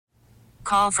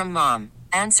call from mom.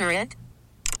 Answer it.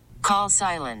 Call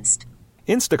silenced.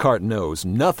 Instacart knows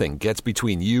nothing gets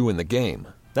between you and the game.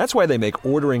 That's why they make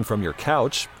ordering from your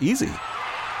couch easy.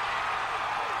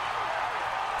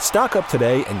 Stock up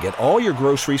today and get all your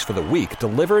groceries for the week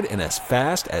delivered in as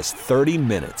fast as 30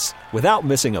 minutes without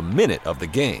missing a minute of the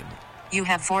game. You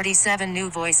have 47 new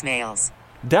voicemails.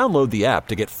 Download the app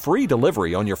to get free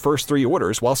delivery on your first 3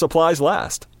 orders while supplies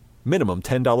last. Minimum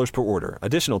 $10 per order.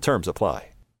 Additional terms apply.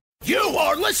 You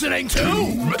are listening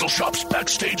to Metal Shop's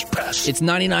Backstage Pass. It's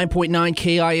 99.9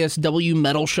 KISW.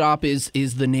 Metal Shop is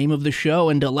the name of the show.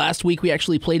 And last week we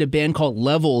actually played a band called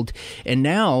Leveled. And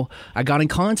now I got in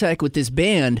contact with this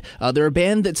band. They're a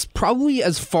band that's probably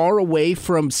as far away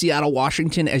from Seattle,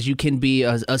 Washington as you can be.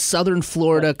 A Southern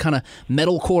Florida kind of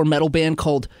metalcore metal band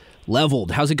called Leveled.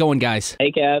 How's it going, guys?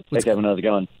 Hey, Kev. Hey, Kevin. How's it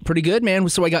going? Pretty good, man.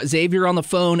 So I got Xavier on the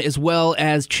phone as well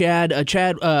as Chad.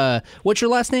 Chad, what's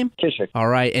your last name? Kisher. All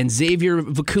right. And Xavier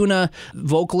Vicuna,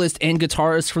 vocalist and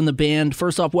guitarist from the band.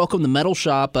 First off, welcome to Metal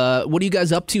Shop. What are you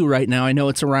guys up to right now? I know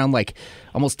it's around like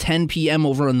almost 10 p.m.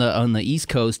 over on the East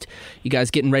Coast. You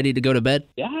guys getting ready to go to bed?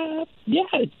 Yeah,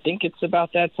 I think it's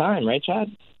about that time, right,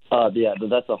 Chad? Yeah,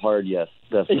 that's a hard yes,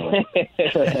 definitely.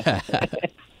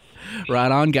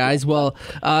 Right on, guys. Well,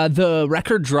 the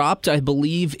record dropped, I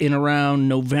believe, in around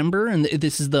November, and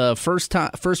this is the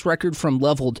first record from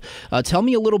Leveled. Tell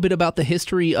me a little bit about the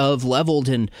history of Leveled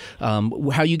and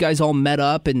how you guys all met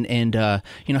up, and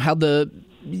how the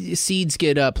seeds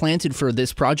get planted for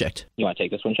this project. You want to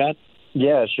take this one, Chad?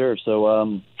 Yeah, sure.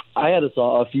 So I had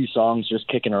a few songs just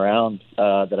kicking around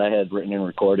that I had written and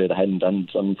recorded. I hadn't done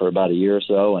some for about a year or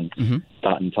so, and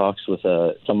got in talks with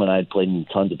someone I had played in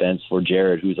tons of bands for,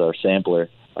 Jared, who's our sampler,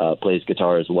 plays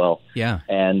guitar as well. Yeah.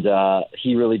 And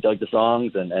he really dug the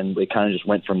songs, and we kind of just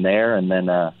went from there. And then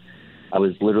I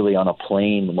was literally on a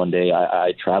plane one day.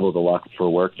 I traveled a lot for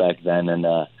work back then, and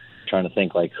trying to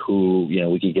think like who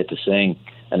we could get to sing.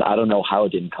 And I don't know how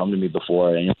it didn't come to me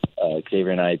before. And Xavier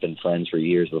and I had been friends for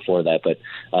years before that, but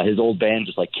his old band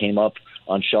just like came up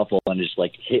on shuffle and just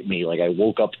like hit me. Like I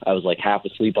woke up, I was like half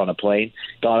asleep on a plane,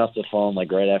 got off the phone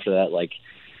like right after that, like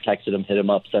texted him, hit him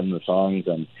up, sent him the songs,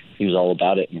 and he was all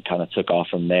about it and kind of took off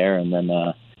from there. And then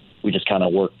we just kind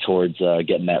of worked towards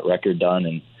getting that record done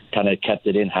and kind of kept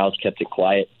it in-house, kept it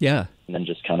quiet. Yeah. And then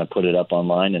just kind of put it up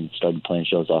online and started playing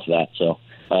shows off of that. So,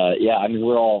 I mean,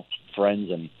 we're all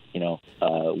friends, and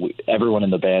everyone in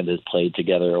the band has played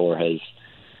together or has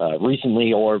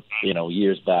recently or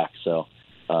years back. So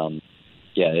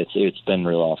it's been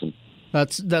real awesome.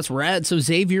 That's rad. So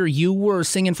Xavier, you were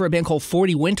singing for a band called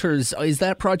 40 Winters. Is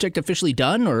that project officially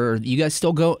done, or you guys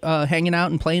still go hanging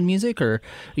out and playing music, or are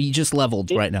you just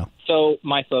Leveled right now? So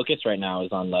my focus right now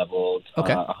is on Leveled.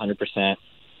 Okay. 100%.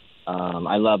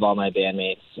 I love all my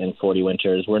bandmates in 40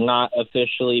 Winters. We're not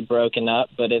officially broken up,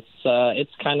 but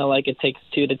it's kind of like it takes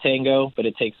two to tango, but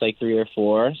it takes like three or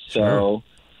four. So,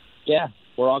 yeah,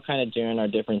 we're all kind of doing our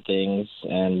different things.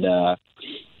 And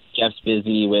Jeff's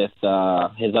busy with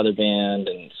his other band,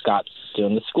 and Scott's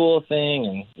doing the school thing.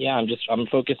 And, yeah, I'm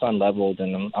focused on Leveled,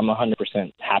 and I'm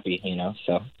 100% happy,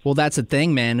 so. Well, that's the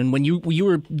thing, man. And when you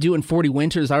were doing 40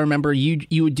 Winters, I remember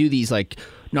you would do these, like,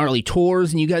 gnarly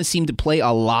tours, and you guys seemed to play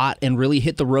a lot and really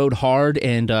hit the road hard,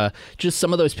 and just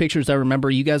some of those pictures, I remember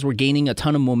you guys were gaining a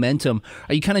ton of momentum.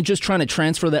 Are you kind of just trying to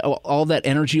transfer all that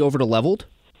energy over to Leveled?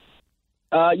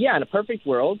 Yeah, in a perfect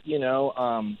world,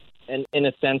 and in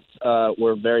a sense,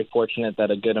 we're very fortunate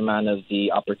that a good amount of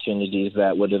the opportunities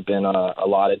that would have been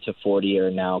allotted to 40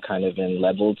 are now kind of in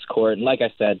Leveled's court. And like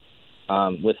I said,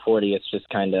 with 40, it's just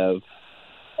kind of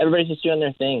everybody's just doing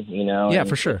their thing, Yeah, and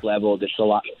for sure. Leveled,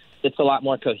 it's a lot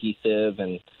more cohesive,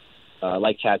 and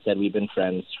like Chad said, we've been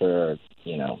friends for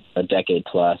a decade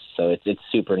plus, so it's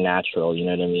super natural. You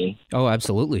know what I mean? Oh,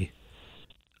 absolutely.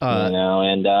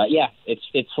 And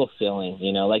it's fulfilling.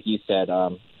 Like you said,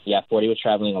 40 was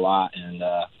traveling a lot, and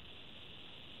I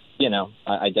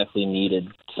definitely needed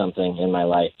something in my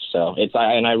life. So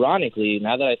and ironically,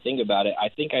 now that I think about it, I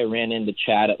think I ran into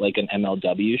Chad at like an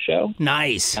MLW show.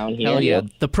 Nice. Down here. Hell yeah,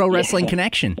 the Pro Wrestling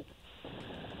Connection.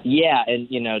 Yeah, and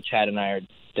Chad and I are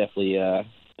definitely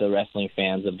the wrestling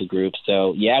fans of the group.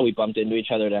 So yeah, we bumped into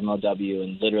each other at MLW,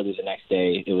 and literally the next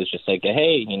day it was just like,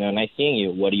 hey, nice seeing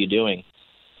you. What are you doing?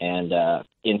 And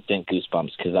instant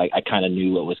goosebumps, because I kind of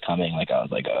knew what was coming. Like I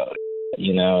was like, oh,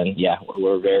 and yeah,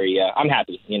 we're very. I'm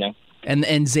happy,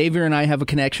 And Xavier and I have a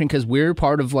connection because we're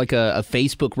part of like a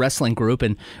Facebook wrestling group,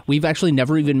 and we've actually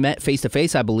never even met face to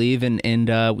face, I believe, and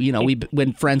we've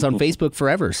been friends on Facebook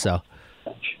forever. So.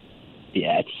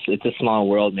 Yeah, it's a small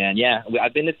world, man. Yeah,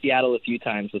 I've been to Seattle a few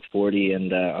times with 40,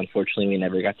 and unfortunately we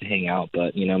never got to hang out.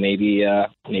 But maybe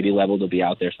Leveled will be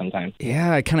out there sometime.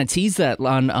 Yeah, I kind of teased that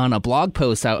on a blog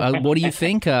post. What do you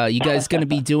think? You guys going to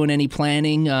be doing any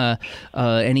planning,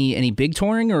 any big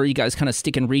touring, or are you guys kind of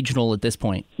sticking regional at this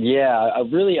point? Yeah, I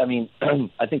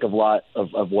think a lot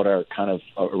of what our kind of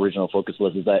original focus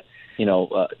was is that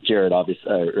Jared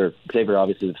obviously or Xavier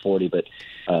obviously with 40, but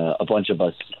a bunch of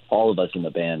us, all of us in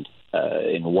the band.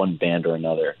 In one band or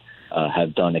another,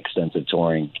 have done extensive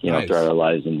touring, Nice. throughout our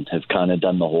lives and have kind of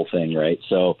done the whole thing, right?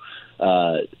 So,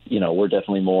 we're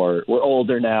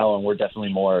older now and we're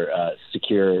definitely more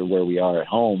secure where we are at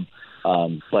home.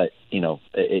 But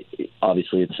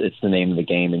obviously it's the name of the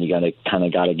game, and you got to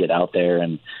get out there,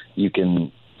 and you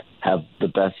can have the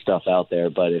best stuff out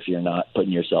there, but if you're not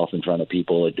putting yourself in front of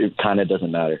people, it kind of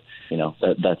doesn't matter.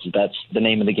 That's the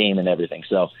name of the game and everything.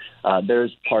 So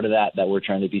there's part of that we're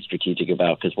trying to be strategic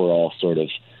about, because we're all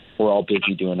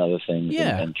busy doing other things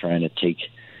and trying to take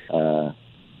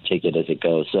it as it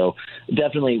goes. So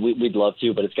definitely we'd love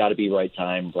to, but it's got to be right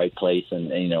time, right place, and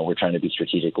we're trying to be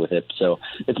strategic with it. So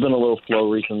it's been a little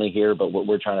slow recently here, but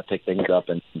we're trying to pick things up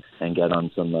and get on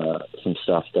some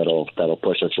stuff that'll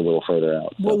push us a little further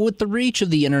out. So. Well, with the reach of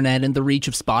the internet and the reach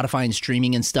of Spotify and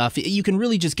streaming and stuff, you can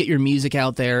really just get your music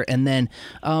out there, and then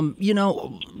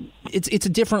it's a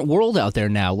different world out there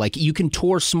now. Like, you can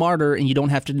tour smarter, and you don't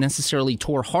have to necessarily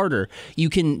tour harder. You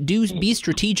can be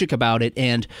strategic about it,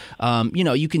 and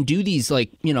you can do these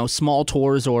small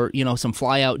tours or some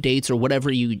fly out dates or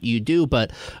whatever you do.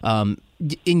 But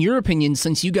in your opinion,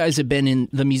 since you guys have been in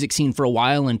the music scene for a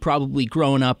while and probably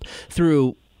grown up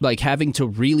through having to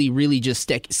really, really just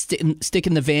stick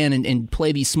in the van and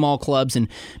play these small clubs and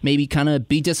maybe kind of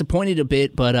be disappointed a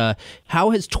bit, but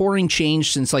how has touring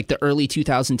changed since the early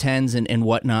 2010s and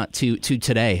whatnot to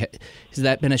today? Has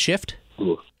that been a shift?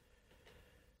 Ooh.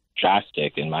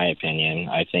 Drastic, in my opinion.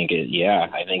 I think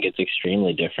it's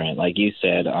extremely different. Like you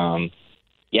said,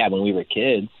 when we were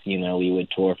kids, we would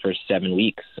tour for 7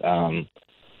 weeks, and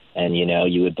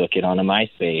you would book it on a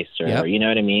MySpace or Yep. you know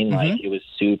what I mean. Mm-hmm. It was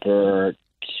super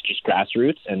just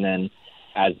grassroots. And then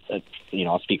as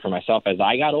I'll speak for myself. As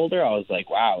I got older, I was like,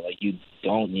 wow, you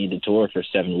don't need to tour for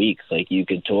 7 weeks. You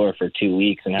could tour for 2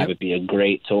 weeks and have it be a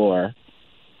great tour.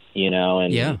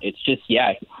 And it's just,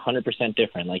 100%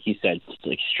 different. Like you said,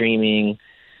 streaming,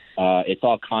 it's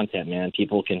all content, man.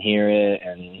 People can hear it.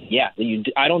 And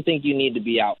I don't think you need to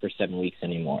be out for 7 weeks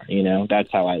anymore. That's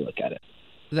how I look at it.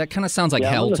 That kind of sounds like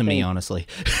hell to me, honestly.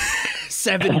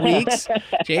 7 weeks?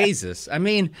 Jesus. I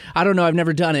mean, I don't know. I've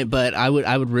never done it, but I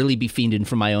would really be fiending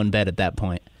for my own bed at that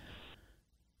point.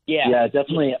 Yeah,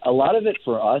 definitely. A lot of it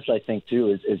for us, I think,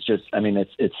 too, is just,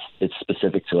 it's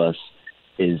specific to us,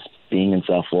 is being in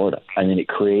South Florida. It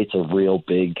creates a real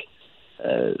big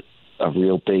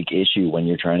issue when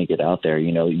you're trying to get out there.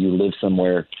 You live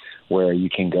somewhere where you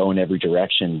can go in every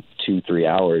direction 2-3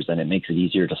 hours, and it makes it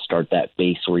easier to start that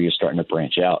base where you're starting to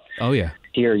branch out. Oh, yeah.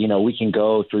 Here, we can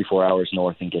go 3-4 hours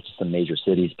north and get to some major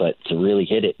cities, but to really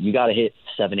hit it, you got to hit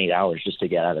 7-8 hours just to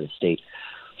get out of the state.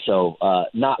 So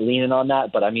not leaning on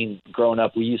that, but growing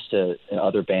up, we used to, in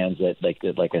other bands that,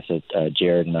 like I said,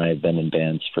 Jared and I have been in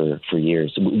bands for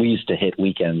years. We used to hit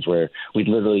weekends where we'd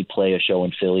literally play a show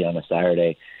in Philly on a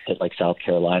Saturday, hit South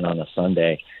Carolina on a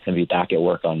Sunday, and be back at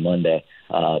work on Monday.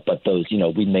 But those,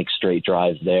 we'd make straight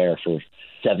drives there for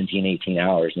 17, 18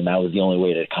 hours, and that was the only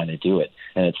way to kind of do it.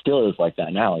 And it still is like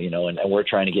that now, and we're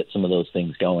trying to get some of those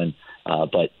things going.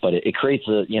 But it creates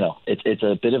it's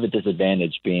a bit of a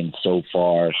disadvantage being so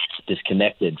far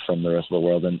disconnected from the rest of the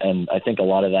world. And I think a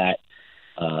lot of that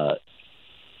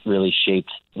really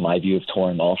shaped my view of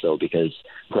touring also, because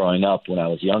growing up when I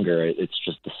was younger, it's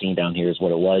just the scene down here is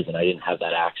what it was, and I didn't have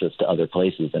that access to other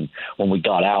places. And when we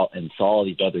got out and saw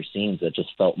these other scenes that just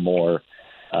felt more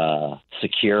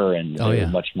secure and they're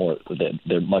much more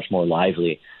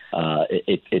lively,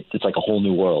 it's like a whole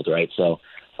new world, right? So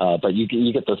but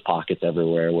you get those pockets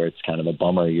everywhere where it's kind of a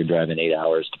bummer. You're driving 8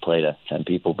 hours to play to 10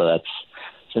 people, but it's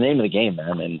the name of the game,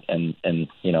 man. And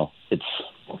it's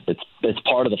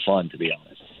part of the fun, to be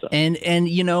honest. So. And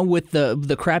with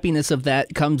the crappiness of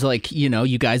that comes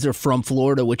you guys are from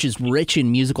Florida, which is rich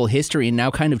in musical history, and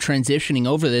now kind of transitioning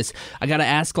over this, I got to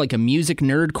ask a music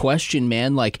nerd question,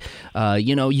 man.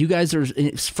 You guys are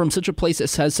from such a place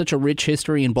that has such a rich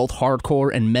history in both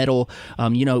hardcore and metal.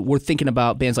 We're thinking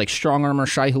about bands like Strong Arm or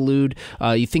Shai Hulud.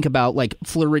 You think about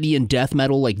Floridian death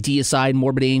metal like Deicide,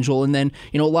 Morbid Angel, and then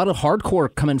a lot of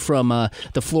hardcore coming from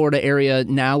the Florida area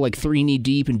now, like 3 Knee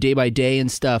Deep and Day by day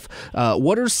and stuff.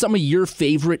 What are some of your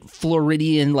favorite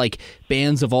Floridian like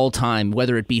bands of all time,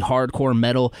 whether it be hardcore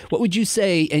metal? What would you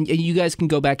say, and you guys can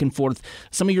go back and forth,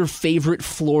 some of your favorite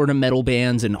Florida metal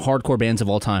bands and hardcore bands of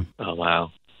all time? Oh,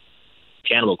 wow.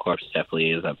 Cannibal Corpse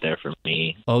definitely is up there for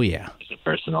me. Oh, yeah. It's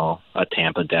a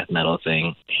Tampa death metal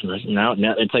thing. Now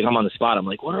it's like I'm on the spot. I'm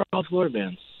like, what are all Florida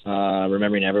bands?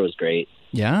 Remembering Never was great.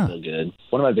 Yeah. So good.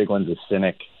 One of my big ones is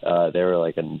Cynic. They were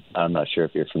like I'm not sure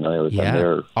if you're familiar with them.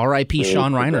 They're R.I.P. really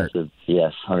Sean Reinert.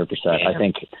 Yes, 100%. Yeah. I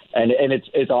think, and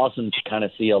it's awesome to kind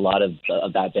of see a lot of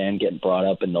that band getting brought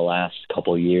up in the last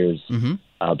couple of years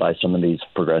by some of these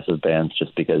progressive bands,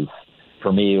 just because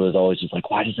for me it was always just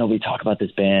like, why does nobody talk about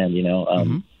this band, you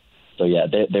know? So yeah,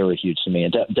 they were huge to me,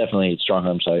 and definitely Strong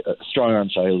Arm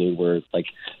Shiloh were like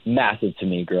massive to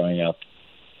me growing up.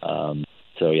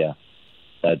 So yeah,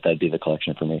 that'd be the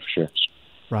collection for me for sure.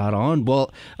 Right on.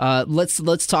 Well,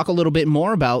 let's talk a little bit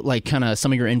more about like kind of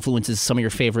some of your influences, some of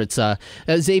your favorites.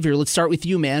 Xavier, let's start with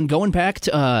you, man. Going back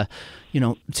to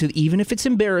to even if it's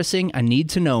embarrassing, I need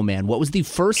to know, man. What was the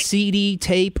first CD,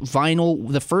 tape,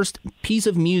 vinyl, the first piece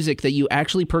of music that you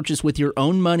actually purchased with your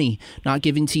own money, not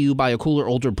given to you by a cooler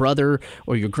older brother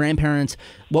or your grandparents?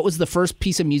 What was the first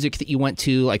piece of music that you went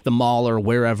to like the mall or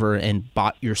wherever and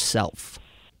bought yourself?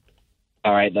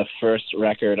 All right, the first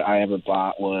record I ever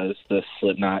bought was the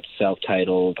Slipknot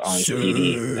self-titled on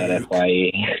CD at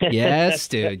FYE. Yes,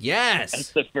 dude. Yes.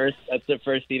 That's the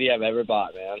first CD I've ever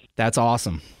bought, man. That's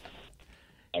awesome.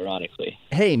 Ironically.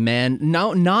 Hey, man,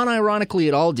 no, non-ironically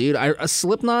at all, dude.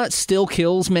 Slipknot still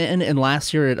kills, man, and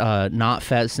last year at Knot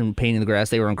Fest and Pain in the Grass,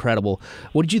 they were incredible.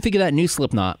 What did you think of that new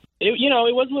Slipknot? It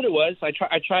was what it was.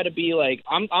 I try to be like,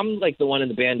 I'm like the one in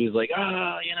the band who's like,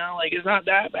 like it's not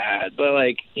that bad, but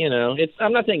like,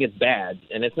 I'm not saying it's bad,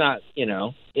 and it's not,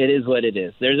 it is what it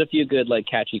is. There's a few good like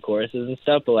catchy choruses and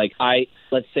stuff, but like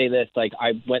let's say this, like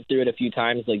I went through it a few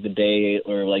times, like the day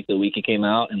or like the week it came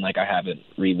out, and like I haven't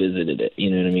revisited it.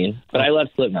 You know what I mean? But I love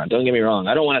Slipknot. Don't get me wrong.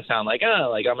 I don't want to sound like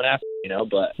like I'm an ass,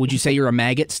 but would you say you're a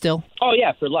maggot still? Oh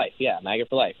yeah, for life. Yeah, maggot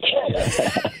for life.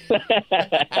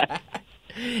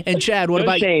 And Chad, what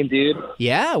about you? Dude.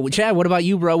 Yeah, Chad, what about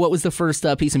you, bro? What was the first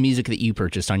piece of music that you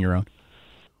purchased on your own?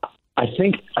 I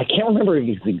can't remember.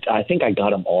 I think I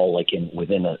got them all like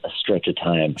within a stretch of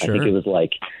time. Sure. I think it was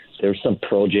like there was some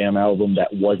Pearl Jam album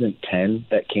that wasn't 10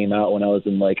 that came out when I was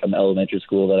in like elementary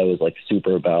school that I was like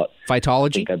super about. Vitology? I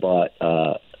think I bought.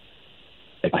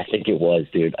 I think it was,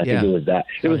 dude. I think it was that.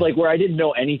 It was like where I didn't know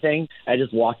anything. I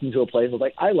just walked into a place. I was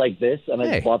like, I like this, and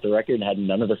I just bought the record and had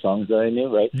none of the songs that I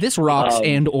knew. Right? This rocks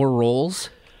and or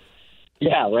rolls.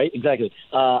 Yeah, right. Exactly.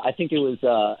 I think it was,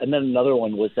 and then another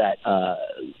one was that.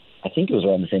 I think it was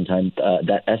around the same time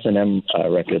that S&M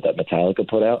record that Metallica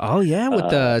put out. Oh yeah, with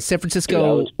the San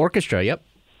Francisco Orchestra. Yep.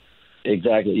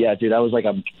 Exactly. Yeah, dude, I was like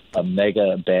a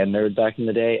mega band nerd back in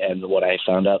the day, and when I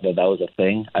found out that was a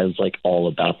thing, I was like all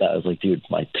about that. I was like, dude,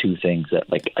 my two things that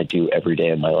like I do every day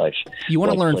in my life. You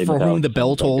want to learn For Whom the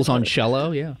Bell Tolls on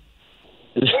cello? Yeah.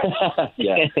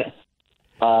 Yeah.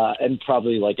 And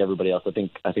probably like everybody else, I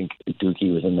think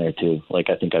Dookie was in there too. Like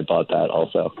I think I bought that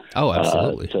also. Oh,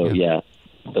 absolutely. So yeah,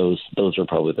 those are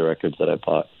probably the records that I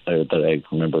bought or that I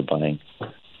remember buying.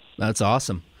 That's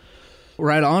awesome.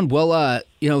 Right on. Well,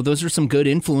 those are some good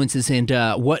influences. And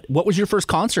what was your first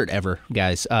concert ever,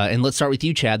 guys? And let's start with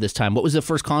you, Chad, this time. What was the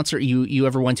first concert you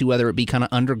ever went to, whether it be kind of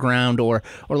underground or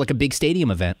like a big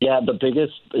stadium event? Yeah,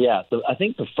 I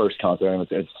think the first concert I went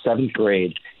to, 7th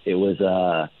grade, it was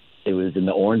in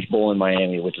the Orange Bowl in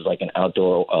Miami, which is like an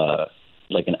outdoor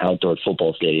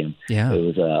football stadium. Yeah. It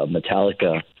was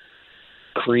Metallica,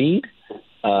 Creed,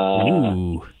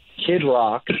 Kid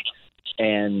Rock,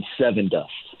 and Seven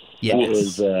Dust. Yes. It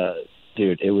was,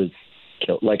 it was,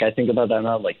 like, I think about that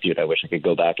now, like, dude, I wish I could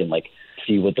go back and, like,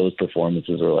 see what those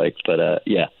performances were like. But,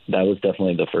 yeah, that was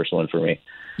definitely the first one for me.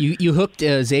 You hooked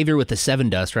Xavier with the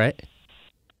Seven Dust, right?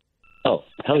 Oh,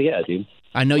 hell yeah, dude.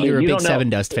 I know you're a big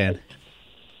Seven Dust fan.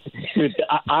 Dude,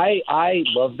 I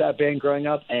loved that band growing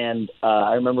up, and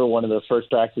I remember one of the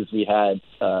first practices we had,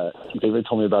 David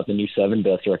told me about the new Seven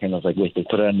Dust record, and I was like, wait, they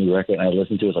put out a new record, and I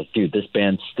listened to it, I was like, dude, this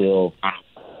band still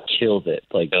kills it.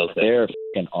 Like, they're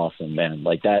fucking awesome, man.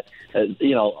 Like that,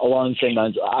 along the same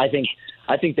lines, I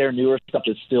think their newer stuff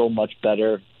is still much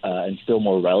better and still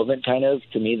more relevant, kind of,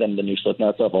 to me than the new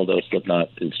Slipknot stuff, although Slipknot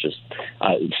is just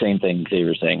same thing they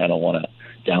were saying. I don't want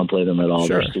to downplay them at all.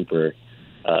 Sure. They're super,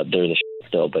 they're the shit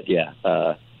still. But yeah,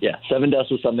 Seven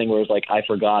Dust was something where it was like I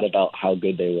forgot about how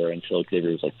good they were until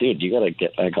Xavier was like, dude, you got to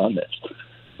get back on this.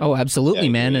 Oh, absolutely,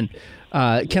 man. And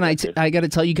I got to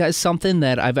tell you guys something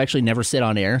that I've actually never said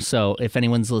on air. So if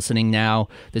anyone's listening now,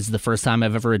 this is the first time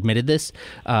I've ever admitted this.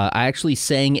 I actually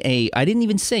I didn't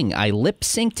even sing. I lip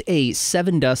synced a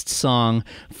Seven Dust song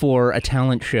for a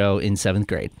talent show in 7th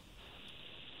grade.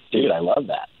 Dude, I love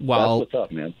that. Well, that's what's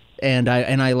up, man. And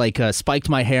I like spiked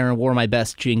my hair and wore my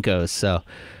best Jinkos. So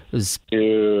it was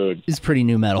pretty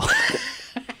new metal.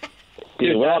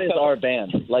 Dude, that is our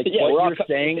band. Like what you're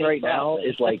saying right now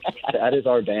is like that is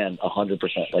our band 100%.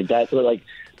 Like that's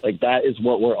like that is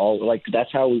what we're all like.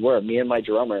 That's how we were. Me and my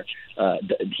drummer,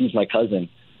 he's my cousin,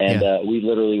 and we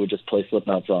literally would just play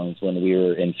Slipknot songs when we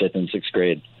were in 5th and 6th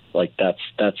grade. Like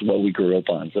that's what we grew up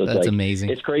on. So it's that's like, amazing.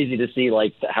 It's crazy to see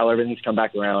like how everything's come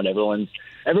back around. Everyone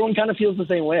kind of feels the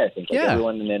same way. I think like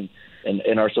everyone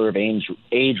in our sort of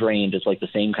age range is like the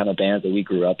same kind of bands that we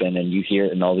grew up in, and you hear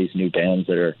it in all these new bands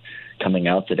that are coming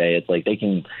out today. It's like they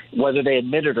can, whether they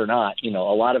admit it or not, you know,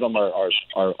 a lot of them are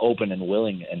open and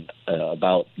willing and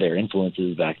about their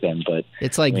influences back then. But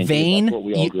it's like Vane. That's what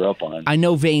we all grew up on. I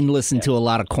know Vane listened to a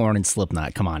lot of Korn and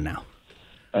Slipknot. Come on now.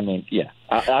 I mean, yeah,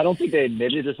 I don't think they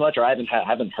admit it as much, or I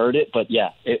haven't heard it. But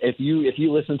yeah, if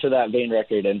you listen to that Vane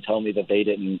record and tell me that they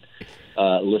didn't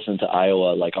listen to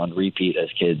Iowa like on repeat as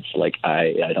kids, like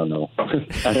I don't know. I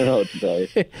don't know what to tell you.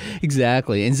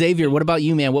 Exactly. And Xavier, what about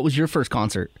you, man? What was your first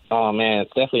concert? Oh man, it's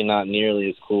definitely not nearly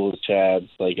as cool as Chad's,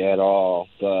 like at all.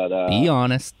 But be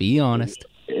honest.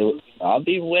 I'll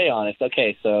be way honest.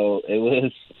 Okay, so it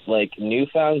was like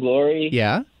Newfound Glory.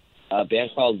 Yeah. A band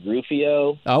called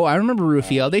Rufio. Oh, I remember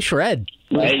Rufio. They shred.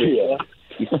 Right?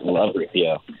 Love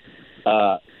Rufio.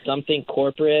 Something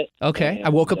Corporate. Okay. I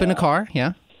woke up in a car.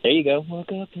 Yeah. There you go.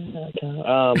 Woke up in a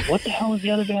car. What the hell was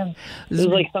the other band? It was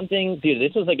like something, dude.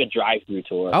 This was like a drive-through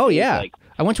tour. Oh yeah.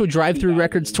 I went to a drive-through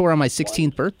records tour on my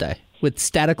 16th birthday with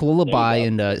Static Lullaby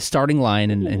and Starting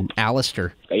Line and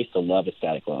Alistair. I used to love a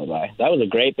Static Lullaby. That was a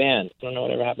great band. I don't know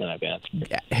whatever happened to that band.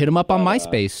 Yeah, hit them up on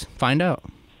MySpace. Find out.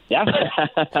 Yeah.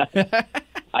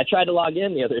 I tried to log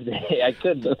in the other day. I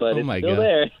couldn't, but it's still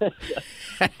there.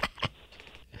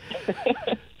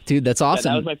 Dude, that's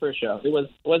awesome. Yeah, that was my first show. It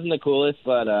wasn't the coolest,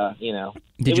 but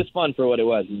it was fun for what it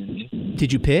was.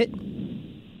 Did you pit?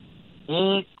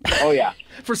 Oh yeah.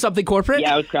 For Something Corporate?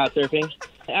 Yeah, I was crowd surfing.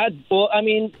 It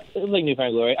was like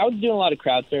Newfound Glory. I was doing a lot of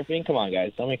crowd surfing. Come on,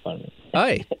 guys, don't make fun of me.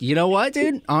 Hey, you know what,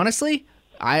 dude? Honestly,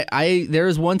 there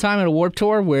was one time at a Warped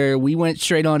Tour where we went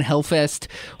straight on Hellfest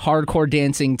hardcore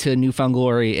dancing to Newfound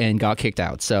Glory and got kicked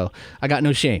out. So I got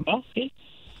no shame. Oh, see?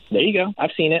 There you go.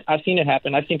 I've seen it. I've seen it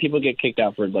happen. I've seen people get kicked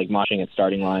out for like moshing at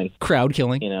Starting Line. Crowd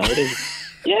killing. You know, it is.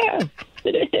 Yeah.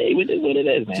 It is what it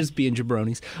is, man. Just being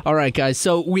jabronis. All right, guys.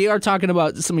 So we are talking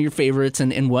about some of your favorites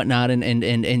and whatnot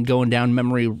and going down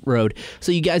memory road.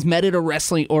 So you guys met at a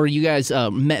wrestling, or you guys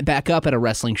met back up at a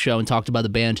wrestling show and talked about the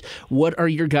band. What are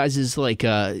your guys' like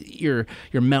your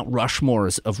Mount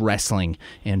Rushmores of wrestling?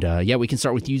 And we can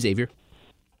start with you, Xavier.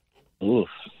 Oof.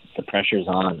 The pressure's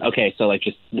on. Okay, so like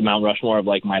just the Mount Rushmore of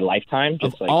like my lifetime?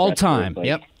 Just of like all time. Like,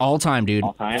 yep, all time, dude.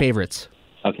 All time? Favorites.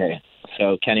 Okay,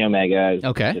 so Kenny Omega is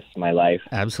just my life.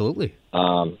 Absolutely.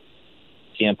 CM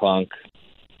Punk.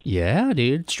 Yeah,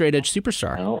 dude. Straight edge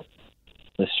superstar. No,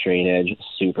 the straight edge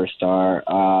superstar.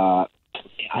 I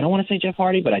don't want to say Jeff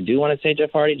Hardy, but I do want to say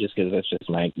Jeff Hardy just because that's just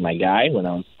my guy when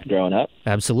I was growing up.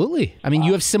 Absolutely. I mean,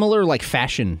 you have similar like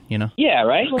fashion, you know? Yeah,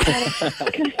 right?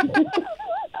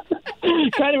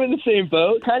 Kind of in the same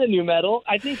boat, kind of new metal.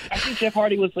 I think Jeff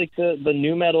Hardy was like the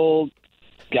new metal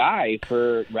guy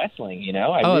for wrestling. You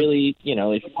know, I really, you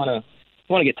know, if you want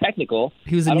to get technical,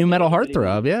 he was a new metal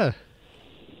heartthrob. Yeah.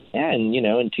 Yeah, and you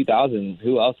know, in 2000,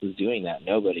 who else was doing that?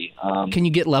 Nobody. Can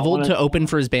you get leveled to open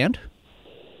for his band?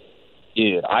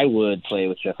 Dude, I would play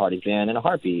with Jeff Hardy's band in a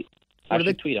heartbeat. I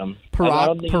should tweet him.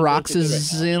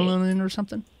 Paroxysm or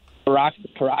something. I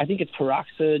think it's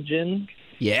Paroxygen.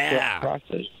 Yeah.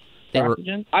 Paroxygen.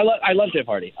 I love Jeff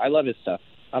Hardy. I love his stuff.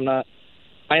 I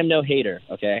am no hater.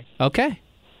 Okay. Okay.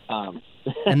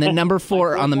 And then number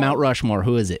 4 on the Mount Rushmore.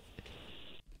 Who is it?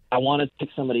 I want to pick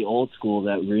somebody old school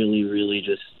that really, really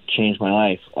just changed my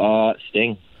life.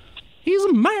 Sting. He's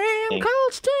a man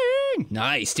called Sting.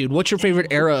 Nice, dude. What's your favorite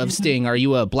era of Sting? Are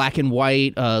you a black and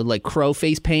white, like crow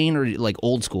face paint, or like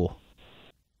old school?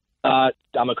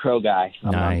 I'm a crow guy.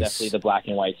 I'm nice. Definitely the black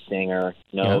and white Stinger.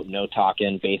 No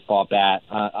talking, baseball bat.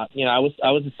 You know, I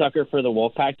was a sucker for the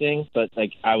Wolfpack thing, but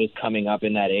like I was coming up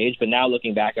in that age. But now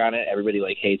looking back on it, everybody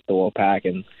like hates the Wolfpack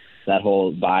and that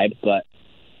whole vibe. But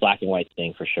black and white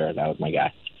Sting for sure. That was my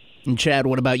guy. And Chad,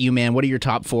 what about you, man? What are your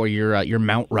top 4? Your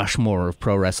Mount Rushmore of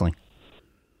pro wrestling?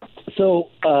 So,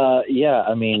 yeah,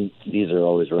 I mean, these are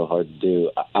always real hard to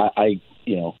do. I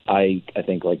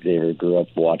think like Xavier grew up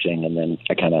watching, and then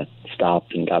I kind of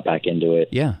stopped and got back into it.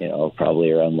 Yeah.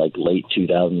 Probably around like late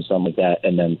 2000s, something like that,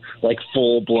 and then like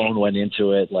full blown went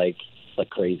into it like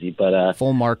crazy. But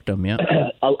full markdom, yeah.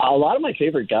 a lot of my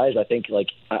favorite guys, I think, like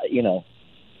I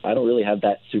don't really have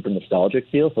that super nostalgic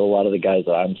feel. So a lot of the guys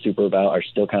that I'm super about are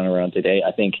still kind of around today.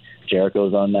 I think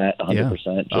Jericho's on that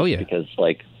 100%. Yeah. Because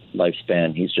like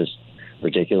lifespan, he's just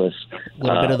ridiculous. A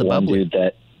little bit of the one bubbly. dude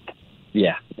that,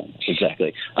 yeah,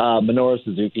 exactly. Minoru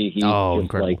Suzuki, he's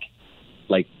incredible.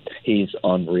 like he's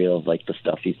unreal. Like the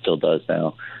stuff he still does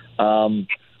now.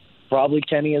 Probably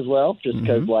Kenny as well, just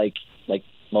because like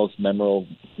most memorable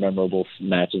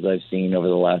matches I've seen over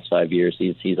the last 5 years,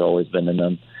 he's always been in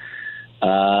them.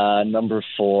 Number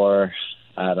 4,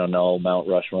 I don't know, Mount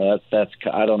Rushmore. That's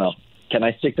I don't know. Can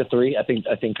I stick to 3? I think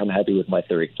I'm happy with my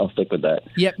 3. I'll stick with that.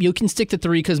 Yep, you can stick to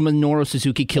 3 because Minoru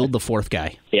Suzuki killed the 4th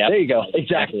guy. Yeah, there you go.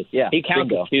 Exactly. Yeah, he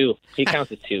counts as 2. He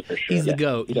counts as 2 for sure. He's the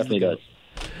GOAT. He definitely does.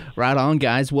 Right on,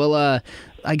 guys. Well,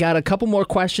 I got a couple more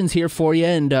questions here for you,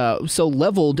 and so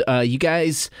Leveled, you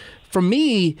guys. For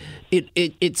me,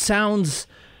 it sounds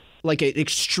like an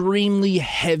extremely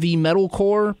heavy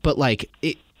metalcore, but like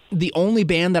the only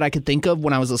band that I could think of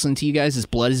when I was listening to you guys is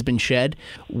Blood Has Been Shed.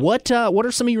 What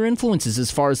are some of your influences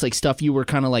as far as like stuff you were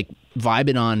kind of like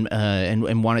vibing on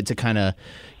and wanted to kind of,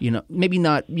 maybe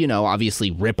not,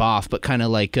 obviously rip off, but kind of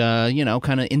like,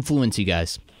 kind of influence you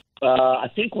guys? I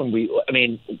think when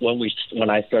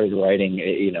I started writing,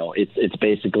 it's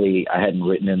basically I hadn't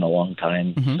written in a long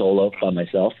time solo by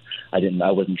myself. I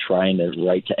wasn't trying to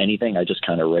write to anything. I just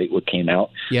kind of write what came out,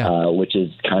 which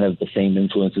is kind of the same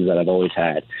influences that I've always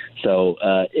had. So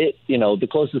the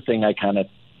closest thing I kind of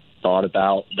thought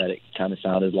about that it kind of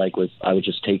sounded like was I was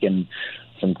just taking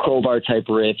some Crowbar type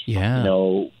riffs,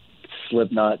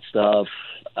 Slipknot stuff,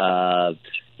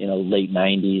 late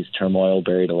 90s Turmoil,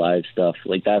 Buried Alive stuff.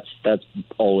 Like that's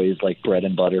always like bread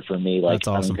and butter for me. Like, that's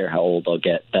awesome. I don't care how old I'll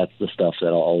get. That's the stuff that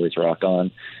I'll always rock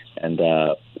on. And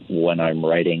when I'm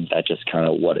writing, that's just kind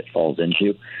of what it falls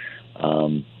into.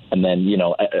 And then,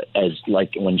 as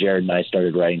like when Jared and I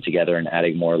started writing together and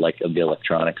adding more like of the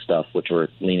electronic stuff, which we're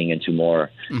leaning into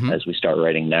more as we start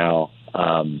writing now,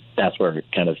 that's where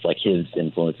kind of like his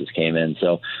influences came in.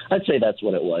 So I'd say that's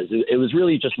what it was. It was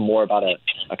really just more about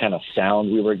a kind of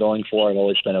sound we were going for. I've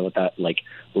always been about that like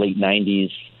late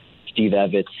 90s Steve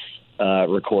Evans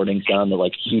recording sound that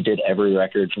like he did every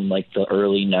record from like the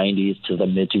early 90s to the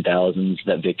mid 2000s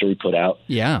that Victory put out.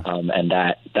 Yeah. And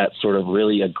that sort of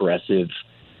really aggressive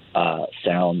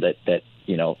sound that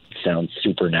sounds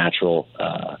supernatural.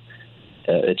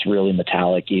 It's really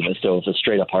metallic, even so if a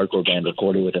straight up hardcore band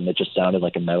recorded with him, it just sounded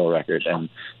like a metal record, and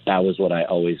that was what I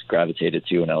always gravitated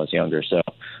to when I was younger. So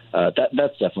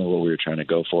that's definitely what we were trying to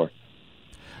go for.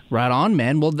 Right on,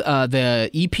 man. Well,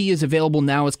 the EP is available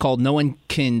now. It's called No One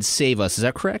Can Save Us. Is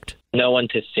that correct? No One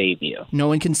to Save You. No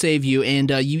One Can Save You.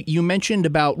 And you mentioned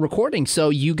about recording,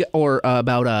 so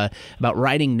about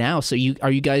writing now. So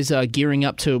are you guys gearing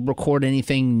up to record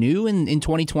anything new in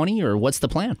 2020, or what's the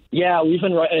plan? Yeah, we've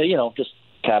been just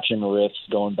capturing riffs,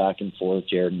 going back and forth.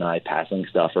 Jared and I passing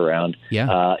stuff around. Yeah.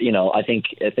 I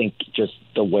think just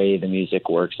the way the music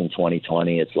works in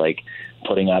 2020, it's like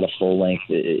putting out a full length,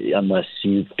 unless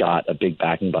you've got a big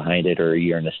backing behind it or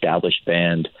you're an established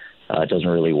band, it doesn't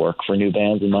really work for new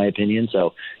bands, in my opinion.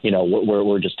 So,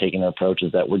 we're just taking the approach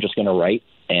is that we're just going to write,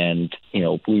 and,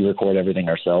 we record everything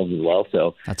ourselves as well.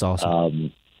 So that's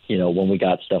awesome. When we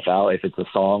got stuff out, if it's a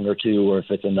song or two, or if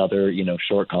it's another,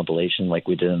 short compilation like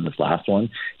we did in this last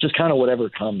one, just kind of whatever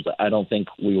comes. I don't think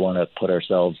we want to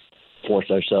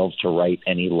force ourselves to write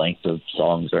any length of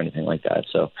songs or anything like that.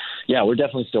 So yeah, we're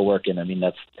definitely still working. I mean,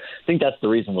 I think that's the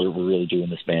reason we're really doing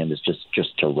this band, is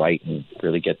just to write and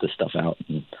really get this stuff out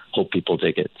and hope people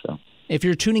dig it. So. If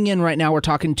you're tuning in right now, we're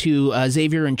talking to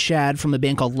Xavier and Chad from a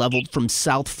band called Leveled from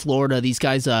South Florida. These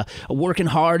guys are working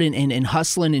hard and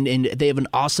hustling, and they have an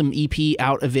awesome EP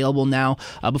out available now.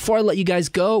 Before I let you guys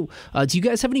go, do you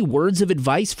guys have any words of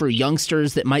advice for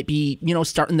youngsters that might be,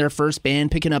 starting their first band,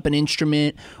 picking up an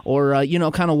instrument, or,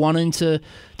 kind of wanting to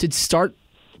start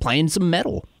playing some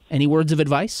metal? Any words of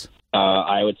advice?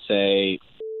 I would say,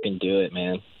 you can do it,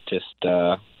 man. Just,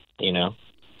 I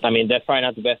mean, that's probably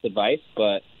not the best advice,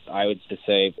 but I would just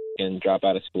say drop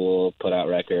out of school, put out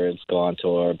records, go on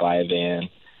tour, buy a van,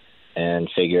 and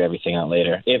figure everything out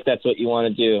later, if that's what you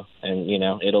want to do. And,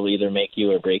 it'll either make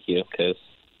you or break you, because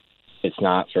it's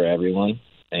not for everyone.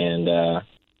 And,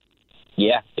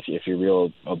 if you're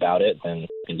real about it, then you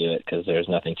can do it, because there's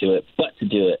nothing to it but to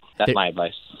do it. That's my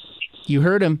advice. You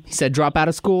heard him. He said drop out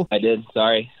of school. I did.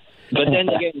 Sorry. But then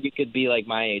again, you could be like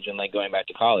my age and like going back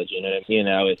to college. You know what I mean? You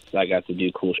know, I got to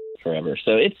do cool shit forever.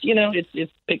 So it's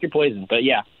pick your poison. But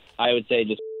yeah, I would say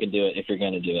just do it if you're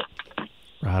going to do it.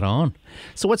 Right on.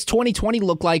 So what's 2020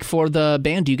 look like for the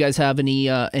band? Do you guys have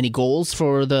any goals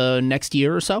for the next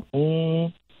year or so?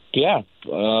 Yeah.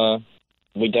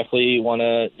 We definitely want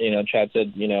to, Chad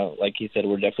said, like he said,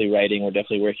 we're definitely writing. We're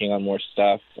definitely working on more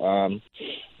stuff.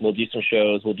 We'll do some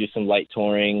shows. We'll do some light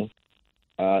touring.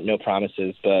 No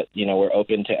promises, but, we're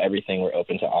open to everything. We're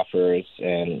open to offers.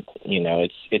 And,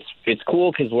 it's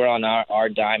cool because we're on our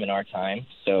dime and our time.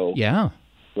 So yeah,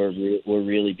 we're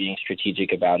really being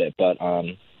strategic about it. But,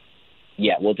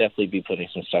 yeah, we'll definitely be putting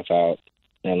some stuff out.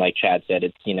 And like Chad said,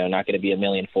 it's, not going to be a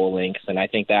million full lengths. And I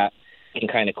think that can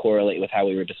kind of correlate with how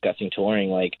we were discussing touring.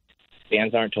 Like,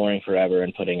 bands aren't touring forever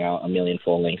and putting out a million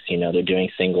full lengths. They're doing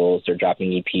singles, they're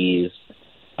dropping EPs.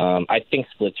 I think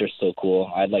splits are still cool.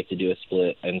 I'd like to do a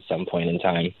split at some point in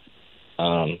time.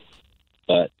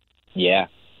 But yeah.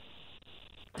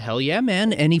 Hell yeah,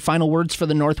 man. Any final words for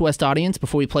the Northwest audience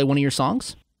before we play one of your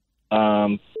songs?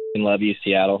 Love you,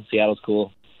 Seattle. Seattle's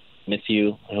cool. Miss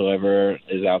you, whoever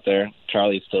is out there.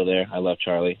 Charlie's still there. I love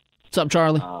Charlie. What's up,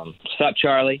 Charlie? What's up,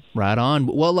 Charlie? Right on.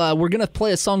 Well, we're going to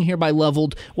play a song here by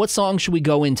Leveled. What song should we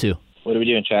go into? What are we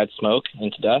doing, Chad? Smoke?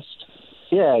 Into Dust?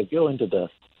 Yeah, go Into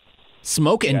Dust.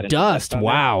 Smoke and Dust.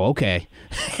 Wow, okay.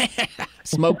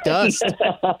 Smoke Dust.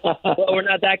 Well, we're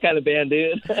not that kind of band,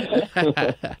 dude.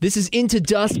 This is Into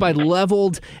Dust by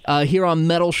Leveled here on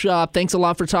Metal Shop. Thanks a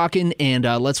lot for talking, and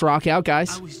let's rock out,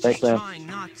 guys. Thanks, man.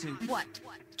 What?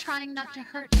 Trying not to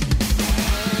hurt.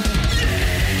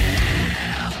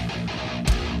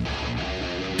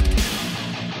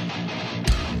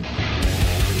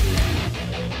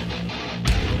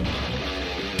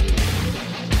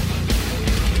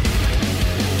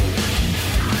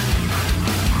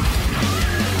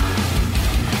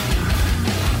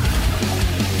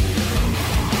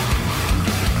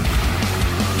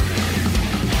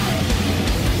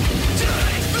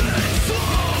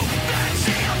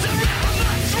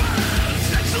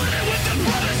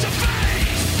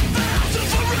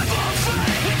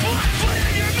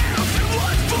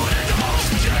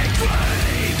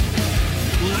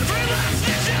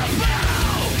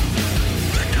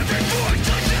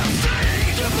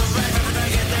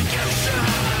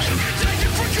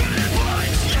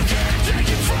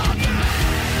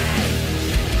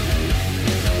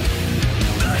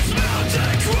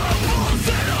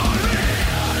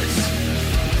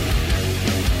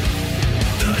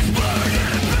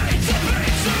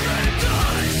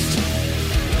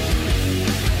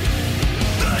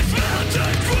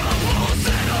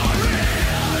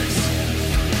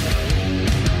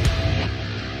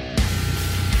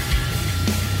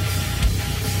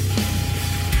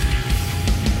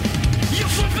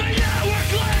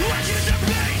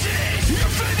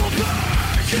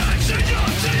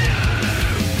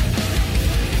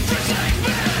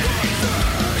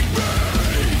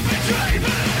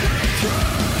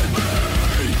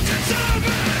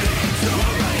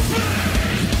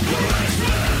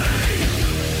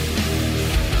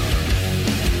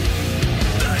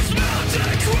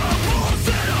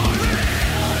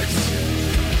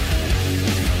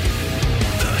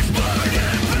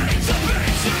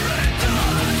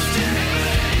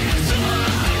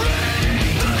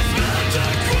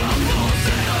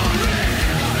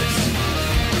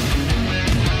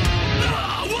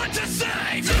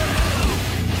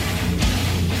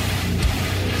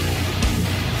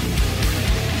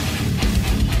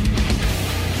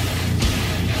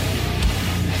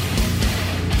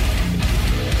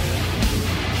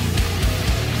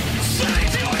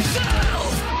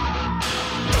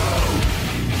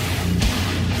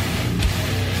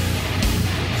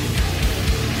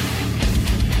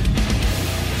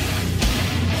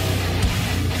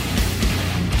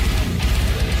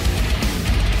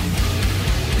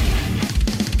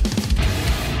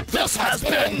 This has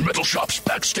been Metal Shop's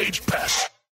Backstage Pass.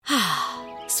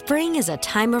 Spring is a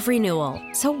time of renewal,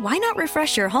 so why not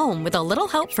refresh your home with a little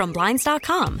help from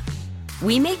Blinds.com?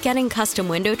 We make getting custom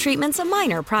window treatments a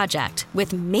minor project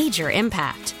with major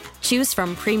impact. Choose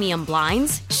from premium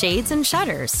blinds, shades, and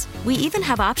shutters. We even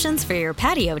have options for your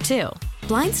patio, too.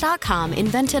 Blinds.com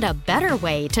invented a better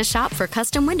way to shop for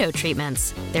custom window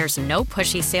treatments. There's no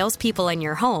pushy salespeople in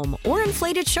your home or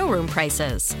inflated showroom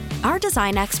prices. Our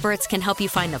design experts can help you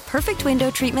find the perfect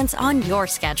window treatments on your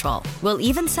schedule. We'll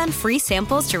even send free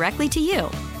samples directly to you.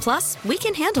 Plus, we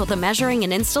can handle the measuring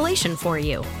and installation for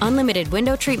you. Unlimited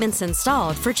window treatments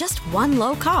installed for just one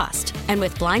low cost. And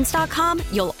with Blinds.com,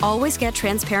 you'll always get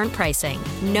transparent pricing.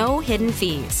 No hidden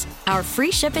fees. Our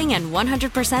free shipping and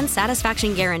 100%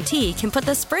 satisfaction guarantee can put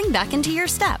the spring back into your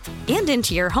step and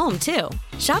into your home, too.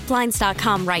 Shop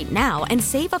Blinds.com right now and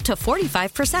save up to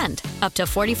 45%. Up to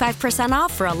 45%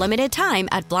 off for a limited time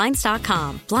at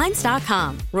Blinds.com.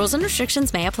 Blinds.com. Rules and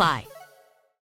restrictions may apply.